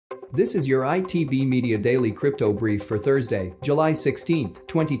This is your ITB Media Daily Crypto Brief for Thursday, July 16,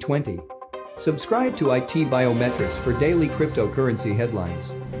 2020. Subscribe to ITBiometrics for daily cryptocurrency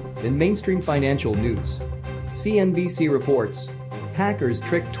headlines. In mainstream financial news, CNBC reports, hackers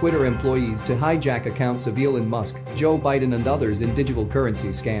tricked Twitter employees to hijack accounts of Elon Musk, Joe Biden and others in digital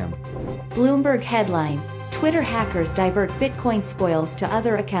currency scam. Bloomberg headline, Twitter hackers divert Bitcoin spoils to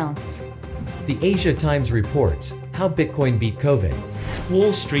other accounts. The Asia Times reports, how Bitcoin beat COVID.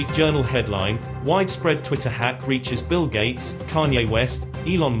 Wall Street Journal headline, widespread Twitter hack reaches Bill Gates, Kanye West,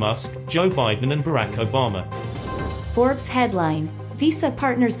 Elon Musk, Joe Biden and Barack Obama. Forbes headline, Visa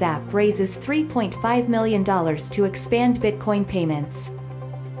Partners app raises $3.5 million to expand Bitcoin payments.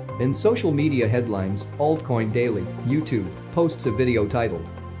 In social media headlines, Altcoin Daily, YouTube, posts a video titled,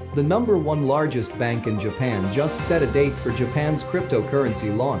 "The #1 largest bank in Japan just set a date for Japan's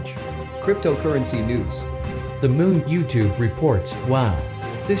cryptocurrency launch." Cryptocurrency news. The Moon YouTube reports, wow.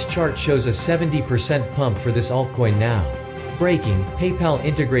 This chart shows a 70% pump for this altcoin now. Breaking, PayPal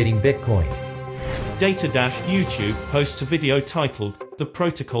integrating Bitcoin. Data-YouTube posts a video titled, The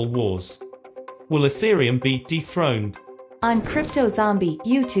Protocol Wars. Will Ethereum be dethroned? On Crypto Zombie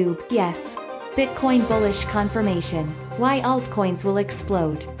YouTube, yes. Bitcoin bullish confirmation. Why altcoins will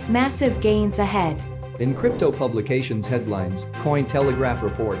explode. Massive gains ahead. In crypto publications headlines, Telegraph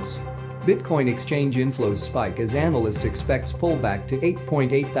reports, Bitcoin Exchange Inflows Spike as Analyst Expects Pullback to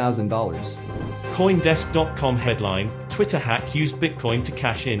 $8.8 thousand. Coindesk.com headline, Twitter hack used Bitcoin to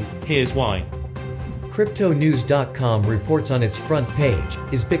cash in, here's why. CryptoNews.com reports on its front page,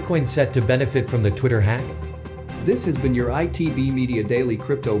 is Bitcoin set to benefit from the Twitter hack? This has been your ITB Media Daily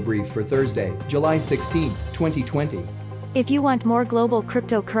Crypto Brief for Thursday, July 16, 2020. If you want more global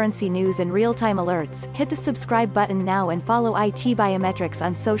cryptocurrency news and real-time alerts, hit the subscribe button now and follow ITBiometrics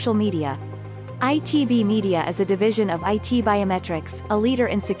on social media. ITB Media is a division of ITBiometrics, a leader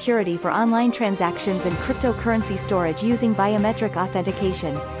in security for online transactions and cryptocurrency storage using biometric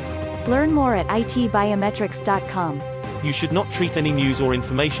authentication. Learn more at ITBiometrics.com. You should not treat any news or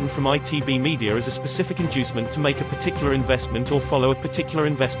information from ITB Media as a specific inducement to make a particular investment or follow a particular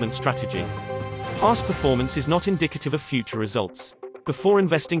investment strategy. Past performance is not indicative of future results. Before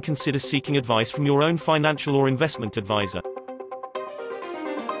investing, consider seeking advice from your own financial or investment advisor.